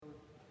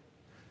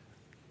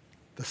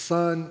the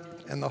Son,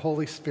 and the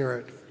Holy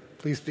Spirit.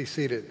 Please be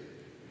seated.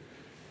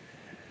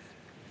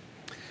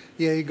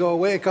 Yeah, you go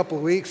away a couple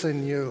of weeks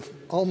and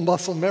all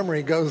muscle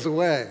memory goes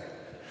away.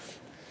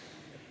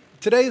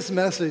 Today's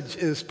message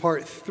is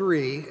part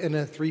 3 in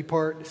a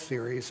 3-part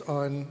series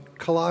on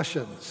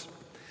Colossians.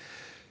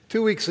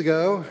 2 weeks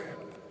ago,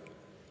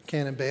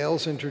 Canon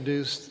Bales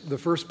introduced the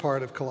first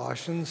part of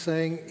Colossians,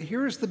 saying,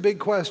 here's the big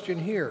question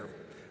here.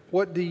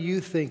 What do you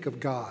think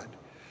of God?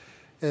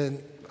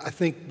 And I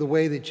think the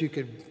way that you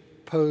could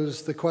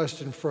pose the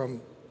question from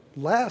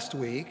last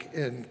week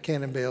in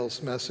Canon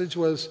Bales' message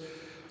was,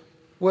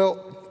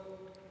 well,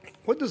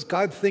 what does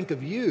God think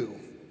of you?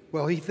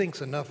 Well, he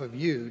thinks enough of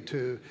you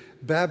to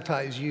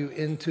baptize you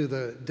into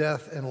the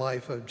death and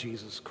life of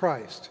Jesus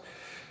Christ.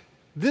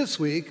 This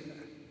week,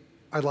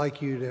 I'd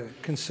like you to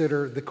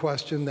consider the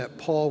question that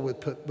Paul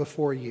would put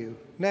before you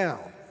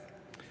now.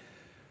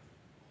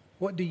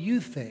 What do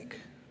you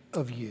think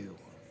of you?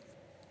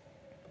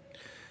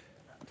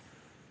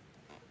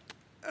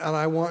 And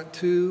I want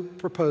to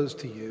propose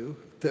to you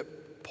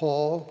that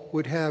Paul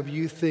would have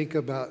you think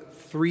about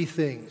 3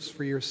 things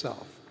for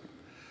yourself.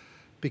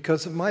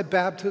 Because of my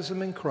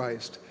baptism in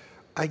Christ,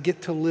 I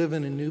get to live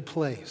in a new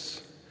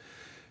place.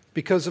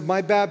 Because of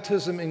my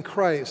baptism in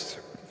Christ,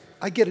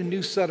 I get a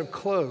new set of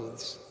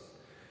clothes.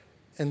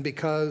 And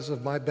because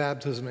of my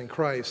baptism in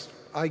Christ,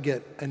 I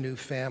get a new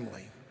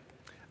family,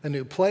 a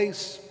new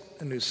place,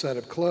 a new set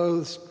of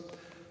clothes,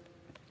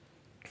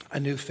 a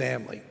new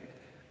family.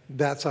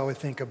 That's how I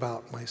think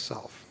about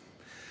myself.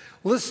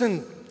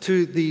 Listen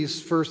to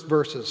these first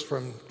verses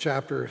from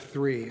chapter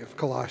 3 of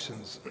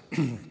Colossians,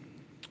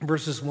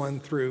 verses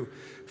 1 through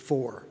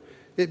 4.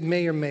 It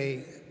may or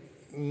may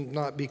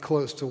not be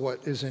close to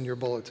what is in your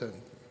bulletin.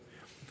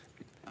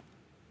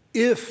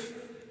 If,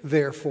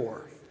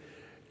 therefore,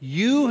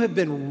 you have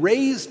been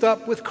raised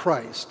up with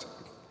Christ,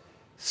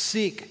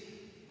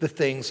 seek the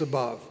things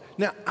above.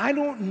 Now, I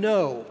don't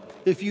know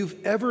if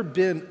you've ever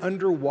been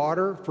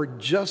underwater for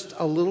just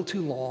a little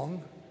too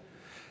long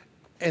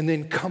and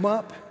then come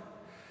up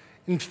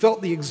and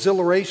felt the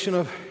exhilaration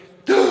of,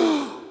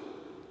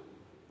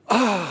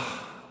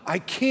 I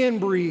can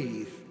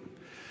breathe.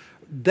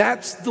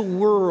 That's the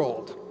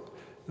world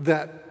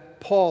that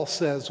Paul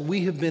says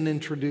we have been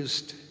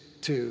introduced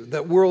to,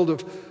 that world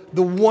of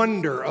the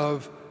wonder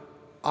of,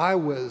 I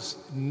was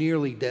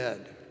nearly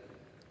dead,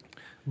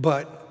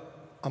 but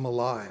I'm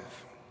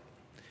alive.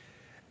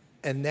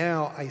 And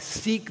now I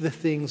seek the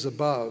things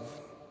above.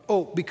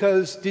 Oh,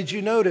 because did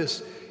you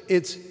notice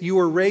you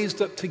were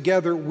raised up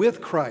together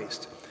with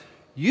Christ.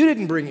 You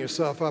didn't bring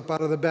yourself up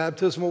out of the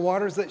baptismal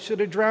waters that should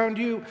have drowned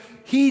you.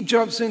 He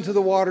jumps into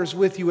the waters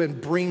with you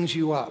and brings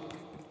you up.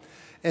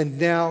 And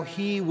now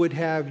he would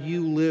have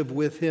you live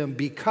with him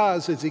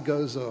because, as he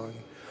goes on,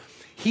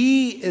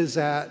 he is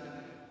at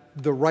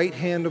the right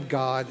hand of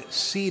God,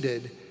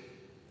 seated,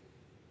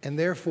 and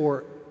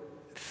therefore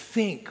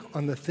think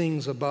on the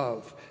things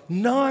above,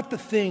 not the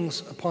things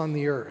upon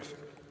the earth.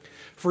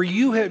 For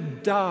you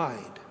have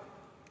died,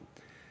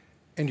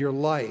 and your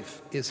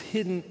life is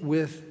hidden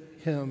with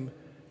him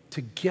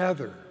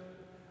together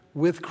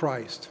with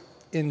Christ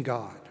in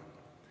God.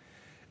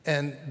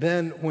 And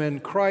then when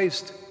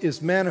Christ is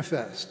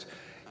manifest,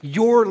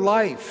 your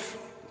life,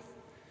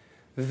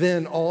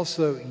 then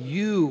also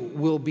you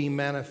will be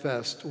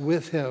manifest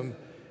with him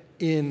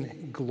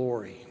in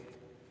glory.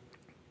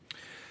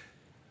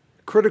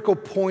 Critical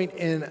point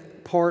and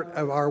part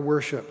of our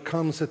worship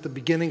comes at the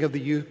beginning of the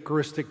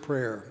Eucharistic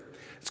prayer.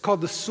 It's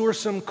called the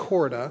Sursum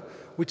Corda,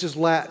 which is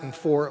Latin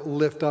for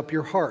lift up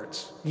your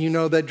hearts. You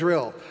know that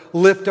drill.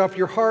 Lift up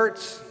your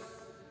hearts.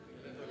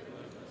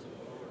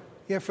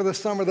 Yeah, for the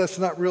summer that's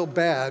not real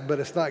bad, but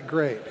it's not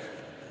great.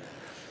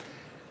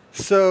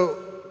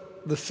 So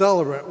the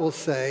celebrant will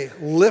say,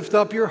 lift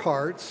up your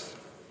hearts.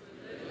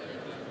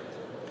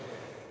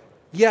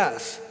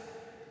 Yes,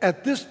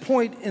 at this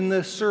point in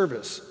this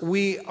service,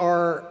 we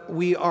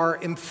are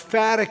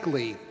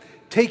emphatically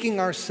taking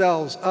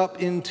ourselves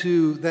up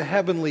into the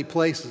heavenly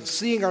places,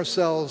 seeing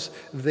ourselves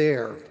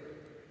there.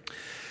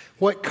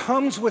 What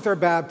comes with our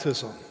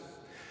baptism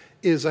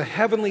is a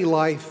heavenly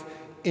life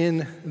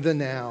in the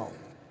now.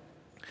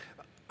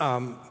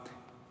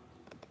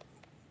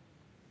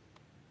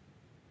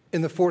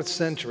 In the 4th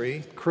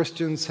century,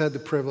 Christians had the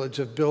privilege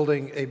of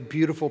building a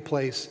beautiful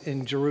place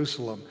in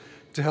Jerusalem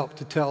to help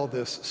to tell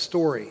this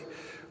story.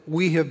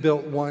 We have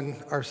built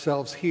one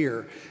ourselves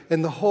here.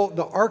 And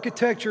the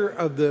architecture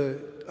of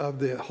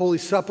the Holy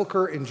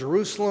Sepulchre in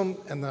Jerusalem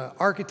and the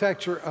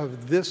architecture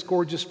of this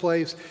gorgeous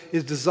place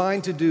is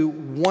designed to do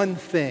one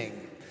thing: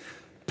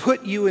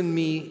 put you and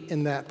me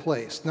in that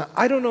place. Now,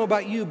 I don't know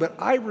about you, but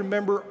I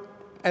remember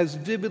as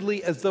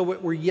vividly as though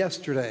it were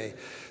yesterday,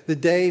 the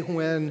day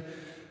when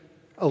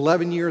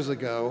 11 years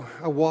ago,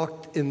 I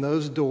walked in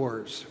those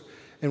doors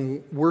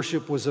and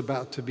worship was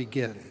about to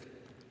begin.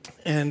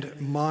 and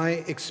my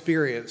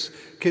experience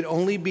can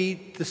only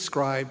be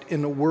described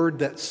in a word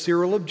that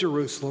Cyril of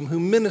Jerusalem, who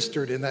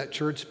ministered in that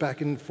church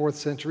back in 4th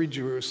century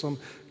Jerusalem,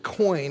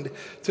 coined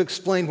to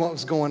explain what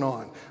was going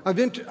on.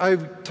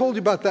 I've told you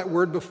about that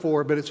word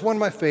before, but it's one of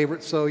my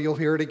favorites, so you'll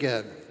hear it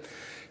again.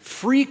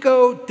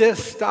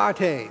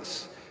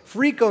 Fricodestates.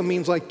 Frico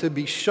means like to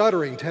be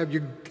shuddering, to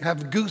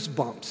have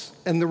goosebumps.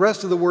 And the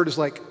rest of the word is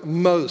like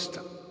most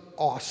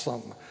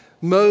awesome.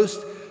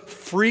 Most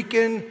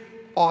freaking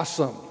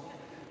awesome.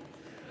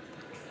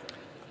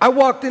 I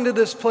walked into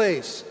this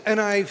place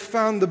and I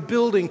found the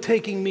building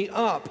taking me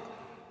up.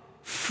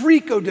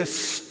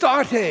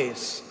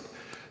 Fricodestates.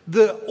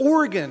 The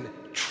organ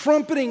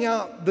trumpeting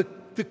out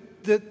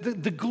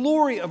the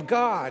glory of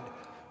God.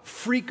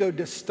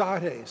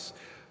 Fricodestates.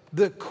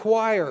 The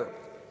choir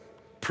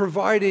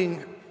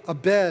providing a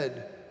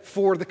bed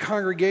for the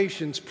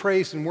congregation's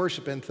praise and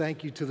worship, and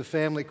thank you to the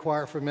family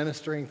choir for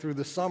ministering through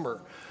the summer.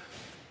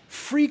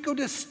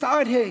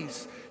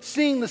 Fricodestates,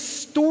 seeing the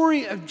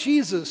story of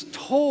Jesus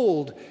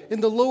told in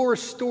the lower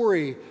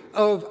story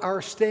of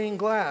our stained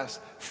glass.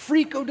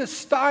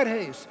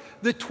 Fricodestates,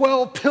 the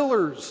 12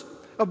 pillars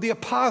of the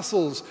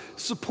apostles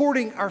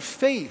supporting our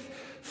faith.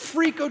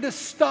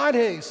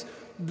 Fricodestates,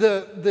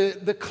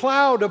 the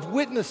cloud of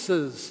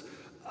witnesses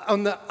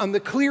on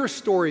the clear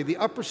story, the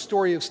upper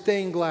story of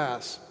stained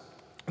glass.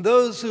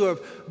 Those who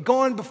have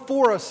gone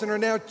before us and are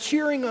now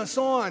cheering us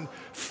on.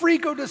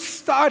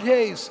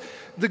 Fricodestates,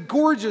 the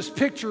gorgeous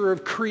picture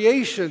of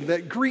creation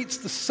that greets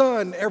the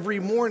sun every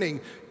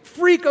morning.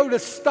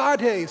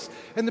 Fricodestates,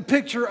 and the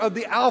picture of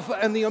the Alpha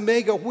and the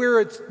Omega,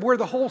 where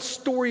the whole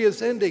story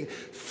is ending.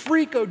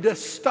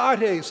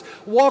 Fricodestates,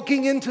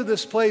 walking into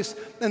this place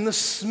and the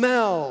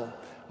smell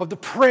of the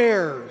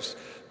prayers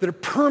that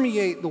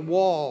permeate the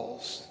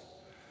walls.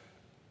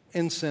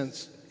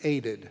 Incense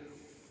aided.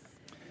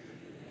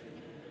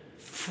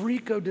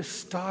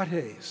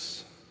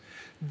 Fricodestates.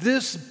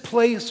 This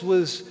place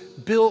was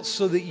built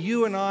so that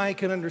you and I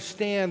can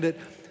understand that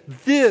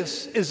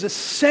this is a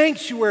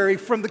sanctuary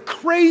from the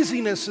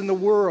craziness in the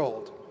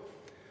world,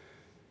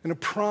 and a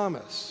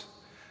promise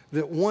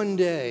that one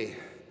day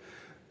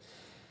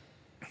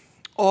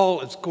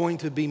all is going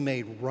to be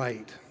made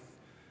right,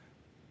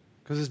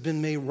 because it's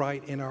been made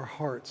right in our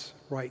hearts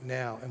right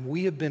now, and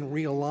we have been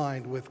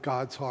realigned with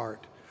God's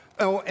heart.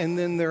 Oh, and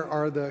then there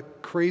are the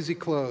crazy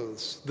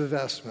clothes, the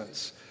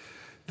vestments,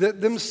 that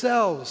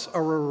themselves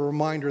are a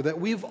reminder that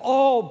we've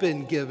all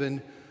been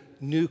given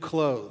new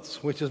clothes,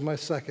 which is my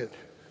second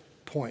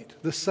point,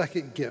 the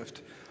second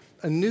gift,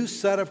 a new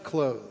set of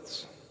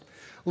clothes.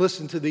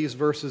 Listen to these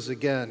verses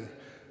again,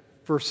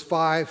 verse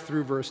 5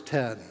 through verse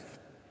 10.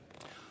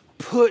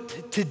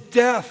 Put to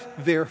death,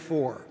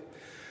 therefore,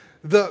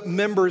 the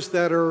members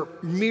that are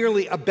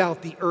merely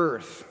about the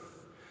earth,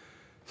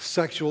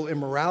 sexual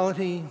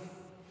immorality,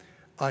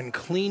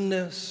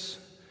 uncleanness,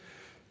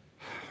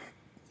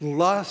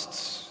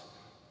 lusts,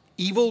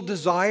 evil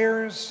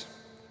desires,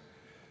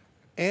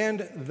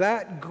 and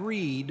that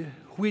greed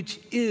which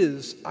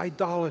is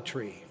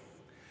idolatry,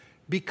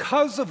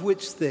 because of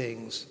which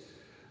things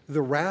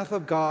the wrath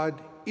of God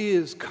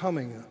is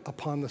coming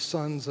upon the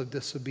sons of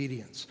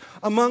disobedience,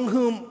 among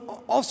whom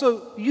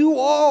also you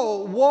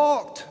all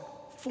walked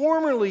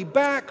formerly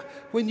back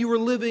when you were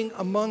living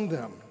among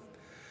them.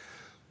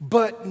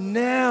 But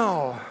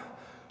now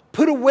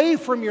put away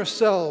from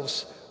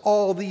yourselves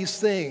all these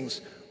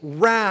things: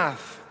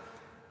 wrath,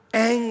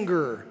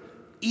 anger,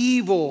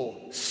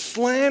 evil,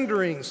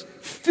 slanderings,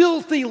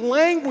 filthy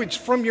language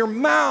from your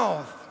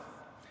mouth.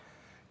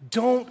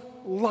 Don't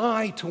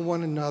lie to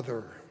one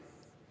another,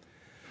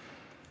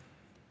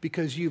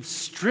 because you've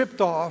stripped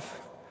off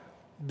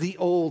the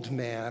old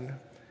man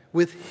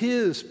with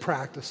his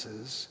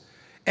practices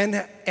and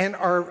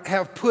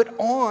have put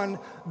on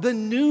the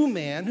new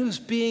man who's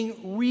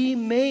being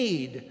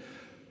remade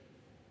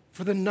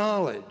for the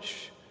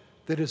knowledge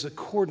that is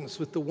accordance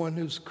with the one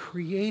who's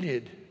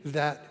created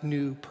that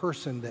new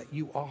person that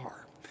you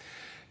are.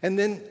 And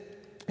then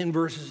in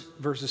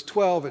verses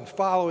 12 and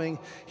following,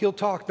 he'll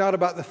talk not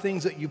about the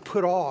things that you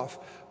put off,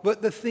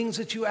 but the things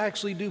that you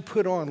actually do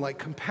put on, like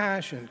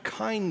compassion,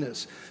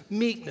 kindness,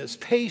 meekness,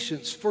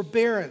 patience,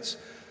 forbearance,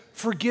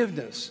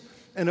 forgiveness.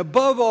 And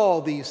above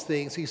all these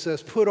things, he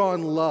says, put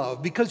on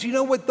love. Because you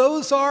know what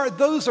those are?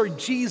 Those are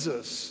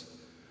Jesus.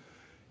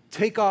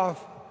 Take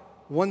off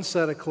one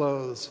set of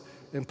clothes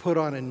and put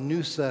on a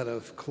new set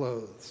of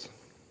clothes.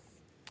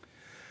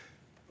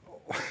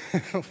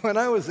 When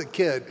I was a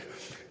kid,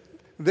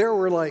 there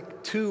were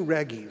like two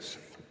Reggies.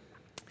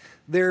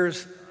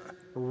 There's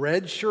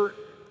red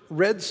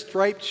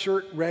striped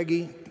shirt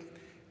Reggie,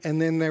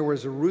 and then there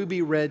was a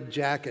ruby red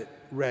jacket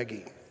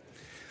Reggie.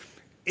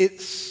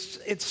 It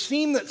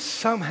seemed that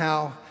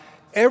somehow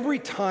every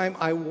time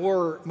I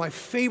wore my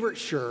favorite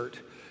shirt,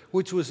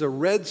 which was a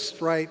red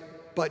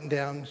striped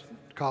button-down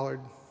collared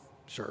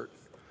shirt,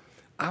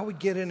 I would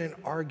get in an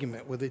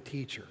argument with a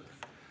teacher.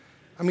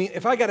 I mean,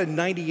 if I got a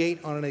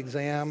 98 on an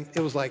exam,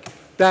 it was like,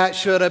 that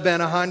should have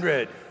been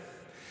 100.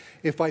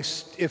 If I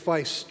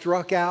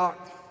struck out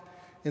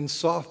in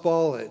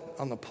softball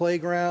on the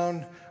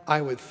playground.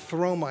 I would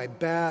throw my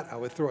bat. I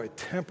would throw a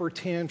temper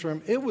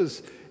tantrum. It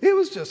was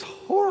just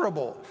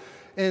horrible.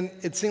 And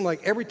it seemed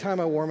like every time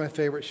I wore my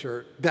favorite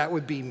shirt, that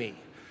would be me.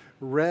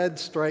 Red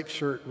striped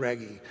shirt,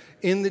 Reggie,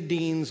 in the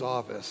dean's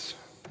office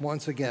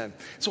once again.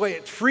 So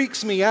it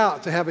freaks me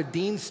out to have a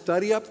dean's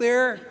study up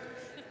there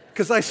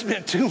because I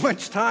spent too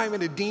much time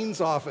in a dean's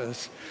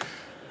office.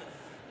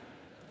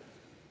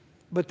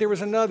 But there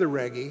was another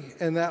Reggie,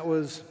 and that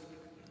was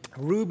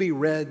ruby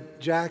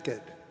red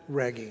jacket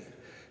Reggie.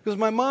 Because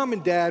my mom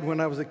and dad, when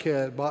I was a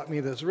kid, bought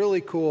me this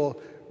really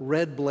cool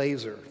red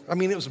blazer. I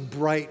mean, it was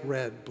bright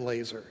red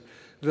blazer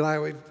that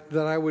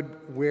I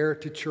would wear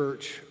to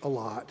church a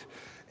lot.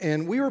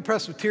 And we were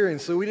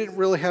Presbyterians, so we didn't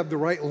really have the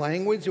right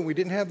language, and we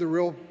didn't have the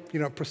real,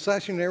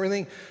 procession and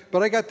everything.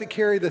 But I got to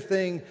carry the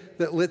thing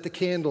that lit the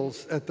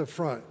candles at the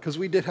front, because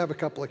we did have a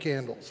couple of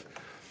candles.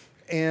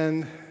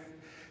 And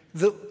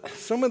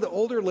some of the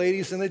older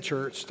ladies in the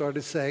church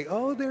started saying,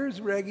 "Oh, there's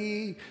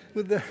Reggie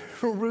with the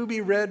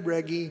ruby red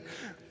Reggie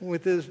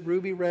with his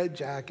ruby red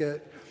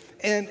jacket."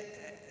 And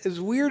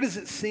as weird as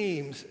it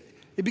seems,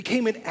 it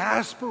became an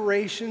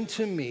aspiration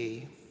to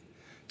me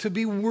to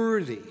be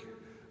worthy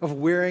of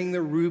wearing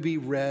the ruby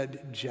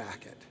red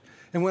jacket.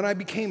 And when I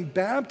became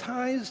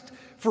baptized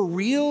for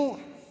real,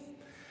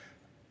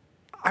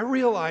 I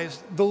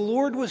realized the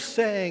Lord was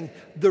saying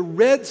the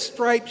red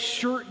striped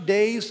shirt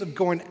days of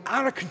going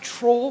out of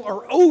control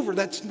are over.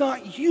 That's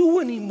not you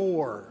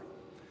anymore.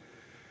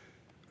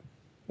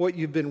 What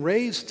you've been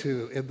raised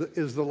to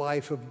is the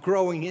life of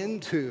growing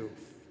into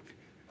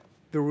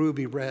the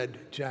ruby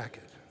red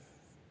jacket,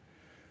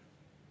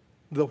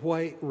 the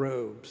white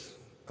robes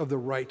of the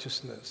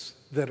righteousness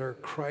that are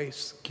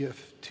Christ's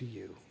gift to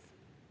you.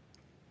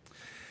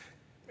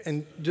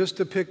 And just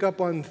to pick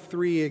up on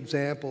 3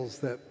 examples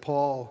that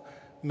Paul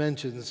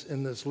mentions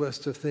in this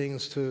list of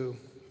things to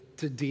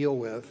deal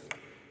with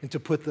and to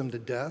put them to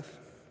death.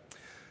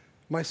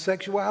 My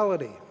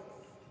sexuality.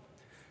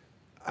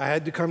 I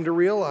had to come to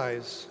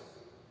realize,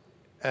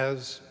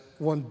 as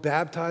one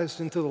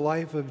baptized into the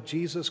life of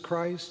Jesus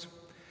Christ,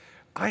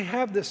 I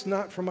have this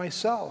not for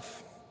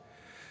myself,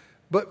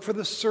 but for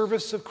the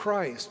service of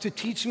Christ, to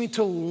teach me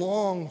to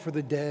long for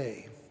the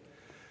day.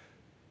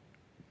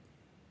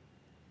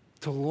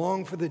 To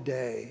long for the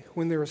day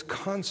when there is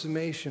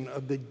consummation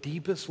of the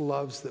deepest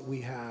loves that we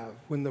have,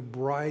 when the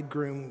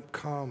bridegroom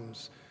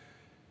comes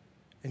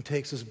and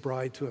takes his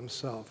bride to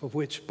himself, of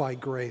which by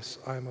grace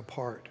I am a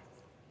part.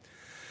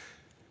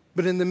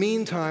 But in the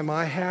meantime,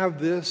 I have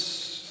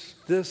this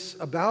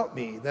about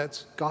me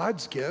that's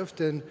God's gift,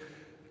 and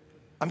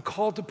I'm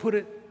called to put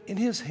it in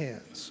his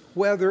hands,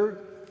 whether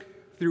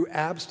through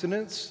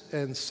abstinence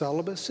and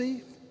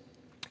celibacy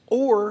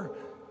or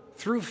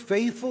through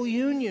faithful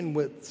union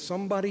with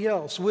somebody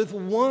else, with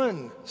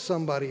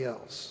somebody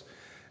else.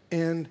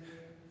 And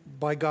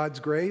by God's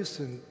grace,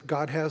 and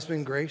God has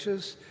been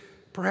gracious,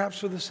 perhaps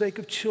for the sake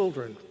of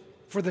children,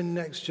 for the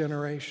next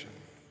generation.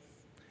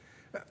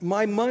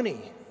 My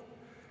money.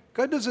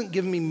 God doesn't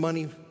give me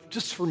money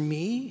just for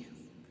me,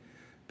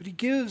 but he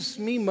gives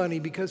me money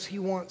because he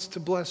wants to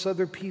bless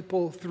other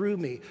people through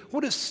me.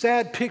 What a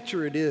sad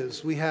picture it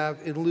is we have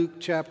in Luke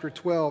chapter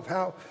 12.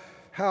 How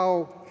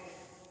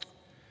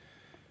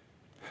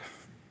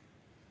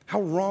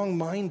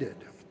wrong-minded.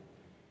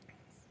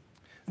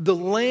 The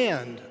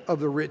land of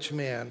the rich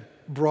man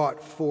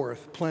brought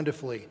forth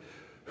plentifully.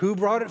 Who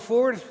brought it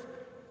forth?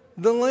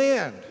 The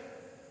land.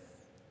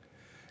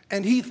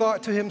 And he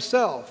thought to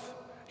himself.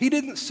 He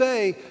didn't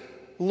say,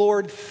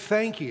 "Lord,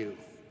 thank you."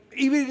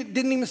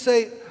 Didn't even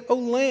say, "Oh,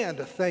 land,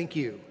 thank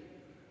you,"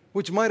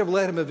 which might have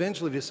led him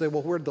eventually to say,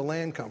 "Well, where'd the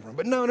land come from?"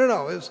 But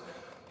no.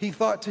 He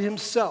thought to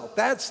himself.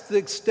 That's the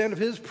extent of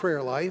his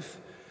prayer life.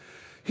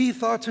 He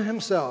thought to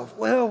himself,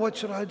 "Well, what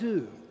should I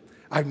do?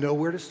 I know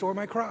where to store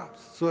my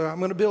crops, so I'm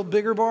going to build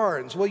bigger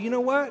barns." Well, you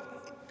know what?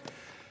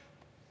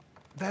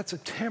 That's a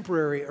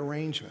temporary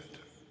arrangement.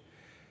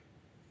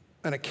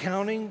 An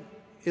accounting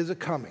is a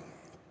coming.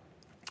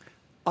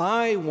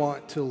 I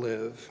want to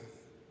live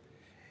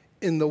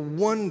in the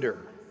wonder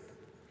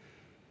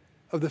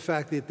of the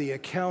fact that the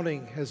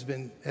accounting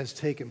has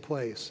taken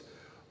place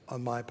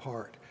on my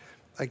part.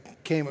 I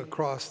came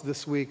across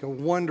this week a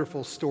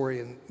wonderful story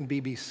in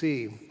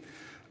BBC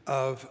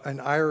of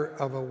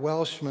a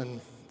Welshman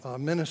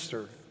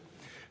minister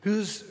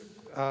who's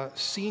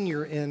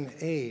senior in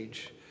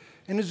age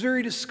and is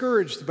very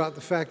discouraged about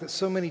the fact that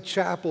so many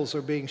chapels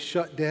are being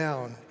shut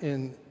down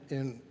in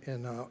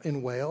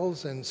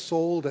Wales and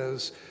sold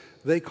as,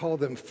 they call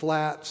them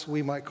flats,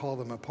 we might call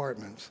them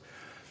apartments.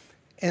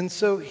 And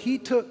so he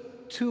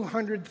took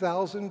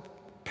 200,000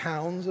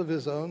 pounds of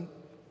his own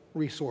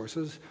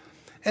resources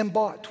and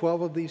bought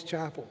 12 of these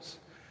chapels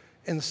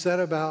and set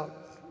about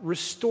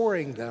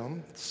restoring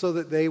them so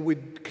that they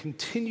would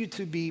continue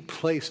to be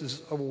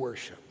places of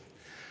worship.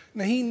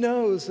 Now, he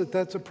knows that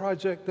that's a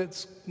project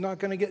that's not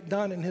going to get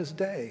done in his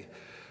day,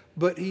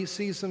 but he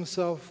sees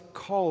himself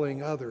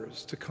calling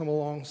others to come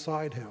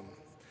alongside him.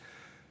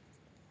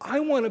 I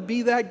want to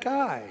be that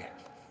guy.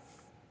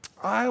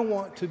 I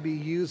want to be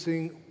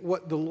using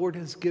what the Lord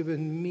has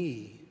given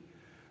me,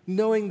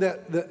 knowing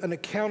that an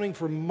accounting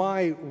for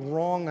my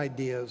wrong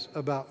ideas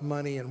about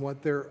money and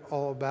what they're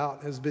all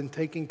about has been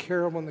taken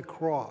care of on the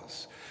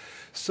cross,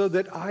 so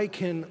that I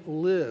can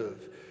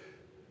live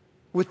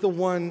with the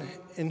one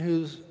in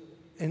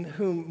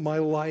whom my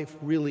life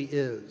really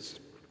is,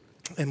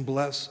 and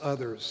bless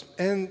others.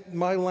 And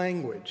my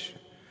language.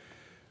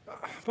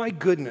 My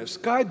goodness,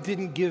 God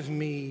didn't give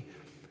me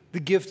the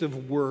gift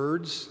of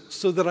words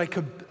so that I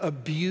could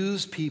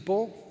abuse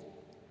people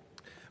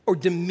or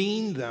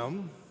demean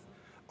them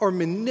or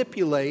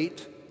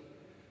manipulate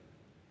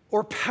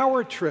or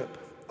power trip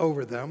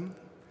over them.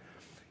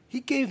 He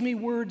gave me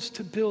words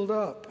to build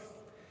up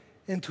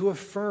and to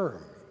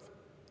affirm.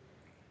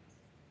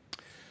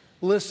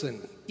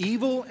 Listen,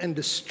 evil and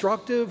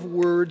destructive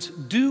words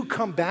do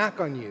come back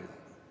on you.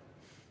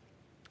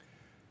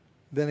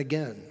 Then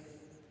again,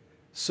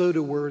 so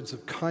do words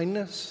of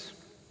kindness,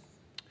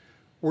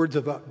 words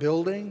of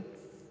upbuilding,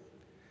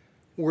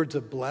 words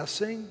of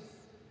blessing,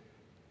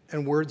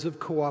 and words of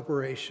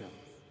cooperation.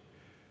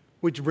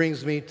 Which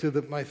brings me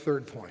to my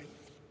third point.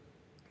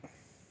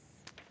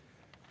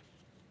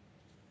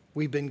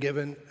 We've been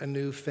given a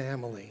new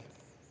family.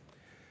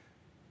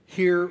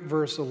 Hear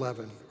verse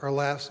 11, our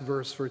last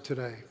verse for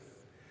today.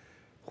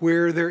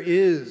 Where there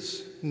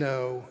is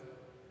no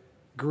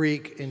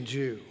Greek and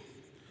Jew,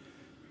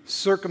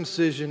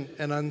 circumcision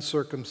and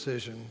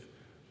uncircumcision,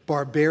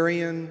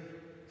 barbarian,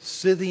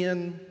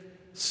 Scythian,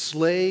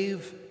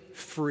 slave,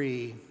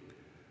 free,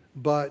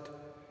 but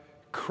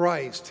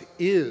Christ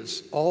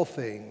is all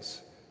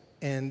things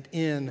and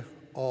in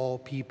all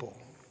people.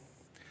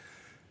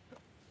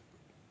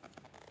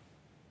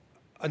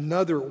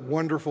 Another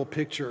wonderful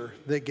picture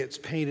that gets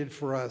painted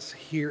for us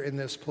here in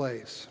this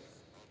place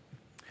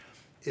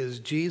is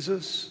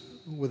Jesus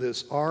with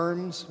his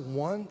arms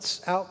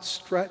once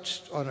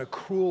outstretched on a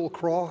cruel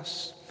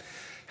cross,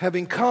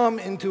 having come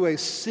into a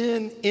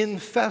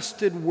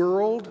sin-infested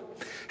world,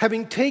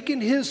 having taken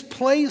his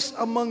place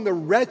among the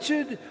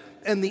wretched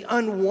and the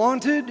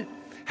unwanted,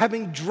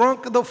 having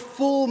drunk the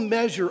full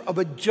measure of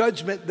a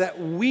judgment that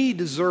we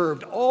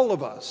deserved, all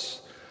of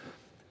us,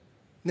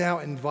 now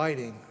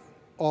inviting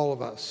all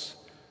of us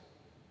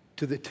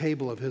to the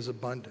table of his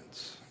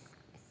abundance.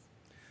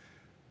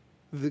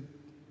 The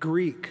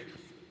Greek,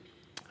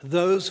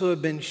 those who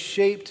have been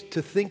shaped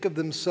to think of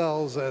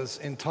themselves as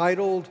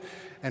entitled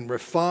and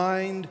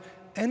refined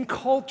and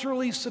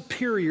culturally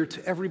superior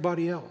to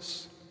everybody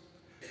else.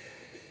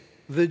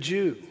 The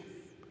Jew,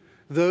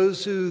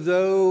 those who,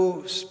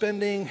 though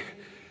spending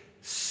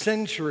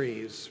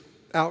centuries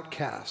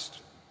outcast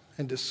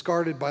and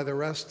discarded by the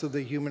rest of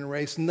the human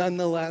race,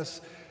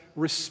 nonetheless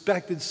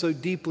respected so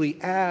deeply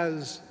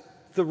as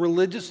the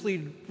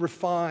religiously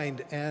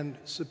refined and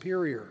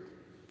superior.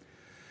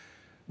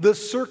 The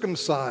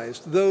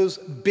circumcised, those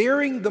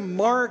bearing the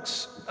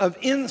marks of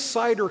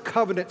insider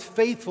covenant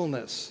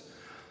faithfulness,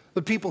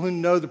 the people who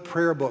know the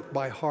prayer book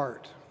by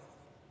heart.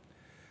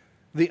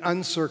 The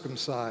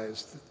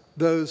uncircumcised,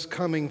 those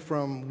coming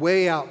from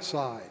way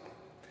outside,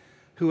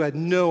 who had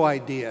no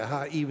idea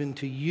how even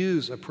to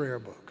use a prayer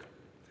book.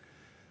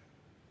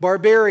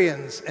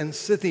 Barbarians and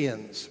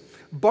Scythians.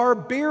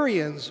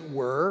 Barbarians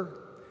were,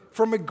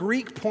 from a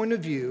Greek point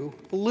of view,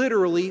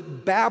 literally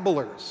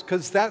babblers,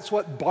 because that's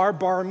what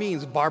barbar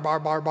means. Barbar,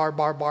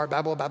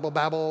 babble, babble,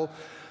 babble.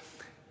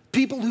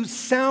 People who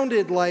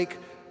sounded like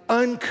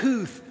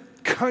uncouth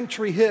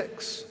country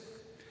hicks.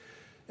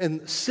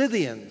 And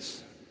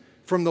Scythians,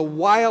 from the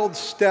wild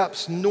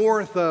steppes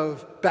north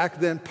of, back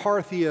then,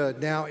 Parthia,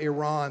 now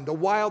Iran, the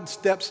wild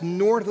steppes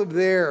north of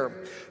there,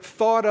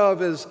 thought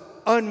of as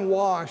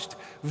unwashed,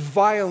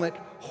 violent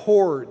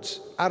hordes.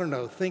 I don't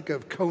know, think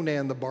of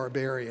Conan the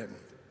Barbarian.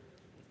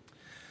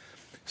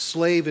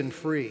 Slave and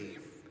free.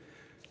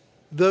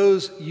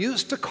 Those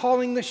used to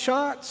calling the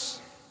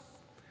shots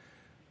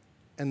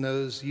and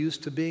those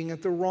used to being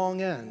at the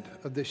wrong end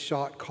of the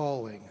shot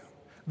calling.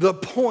 The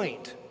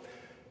point,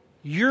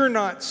 you're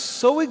not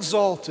so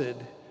exalted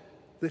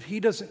that he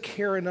doesn't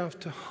care enough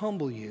to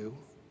humble you.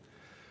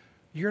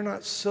 You're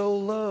not so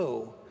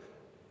low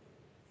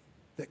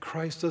that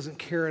Christ doesn't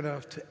care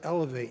enough to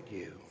elevate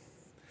you.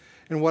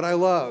 And what I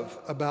love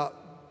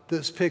about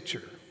this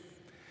picture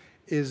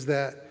is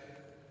that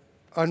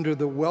under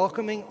the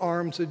welcoming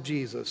arms of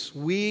Jesus,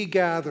 we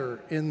gather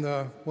in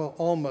the,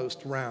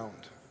 almost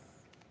round,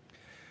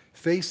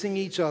 facing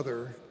each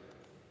other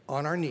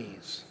on our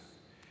knees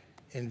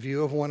in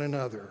view of one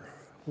another,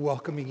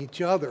 welcoming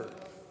each other.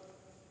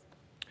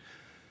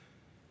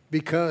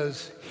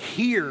 Because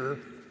here,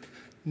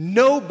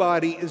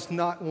 nobody is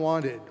not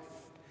wanted.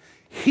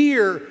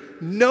 Here,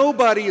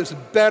 nobody is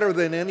better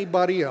than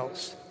anybody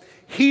else.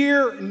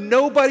 Here,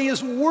 nobody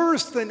is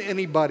worse than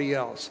anybody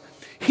else.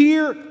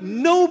 Here,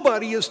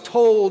 nobody is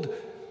told,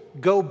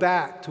 go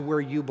back to where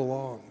you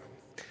belong.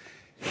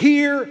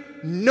 Here,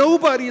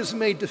 nobody is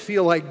made to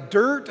feel like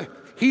dirt.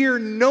 Here,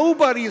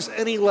 nobody is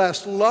any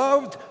less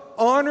loved,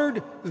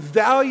 honored,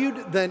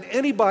 valued than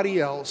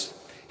anybody else.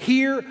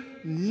 Here,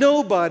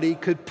 nobody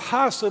could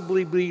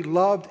possibly be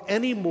loved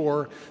any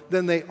more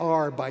than they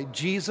are by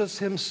Jesus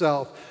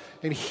himself.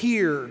 And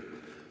here,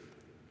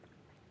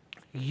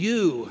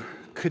 you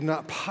could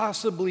not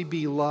possibly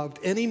be loved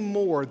any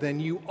more than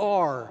you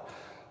are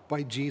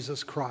by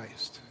Jesus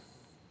Christ.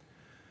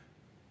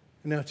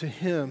 Now to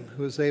him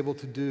who is able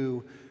to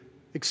do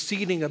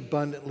exceeding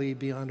abundantly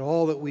beyond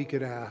all that we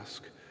could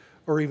ask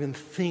or even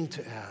think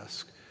to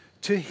ask,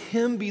 to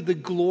him be the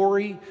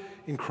glory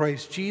in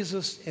Christ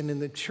Jesus and in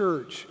the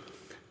church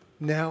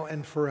now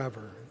and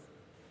forever.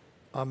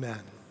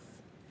 Amen.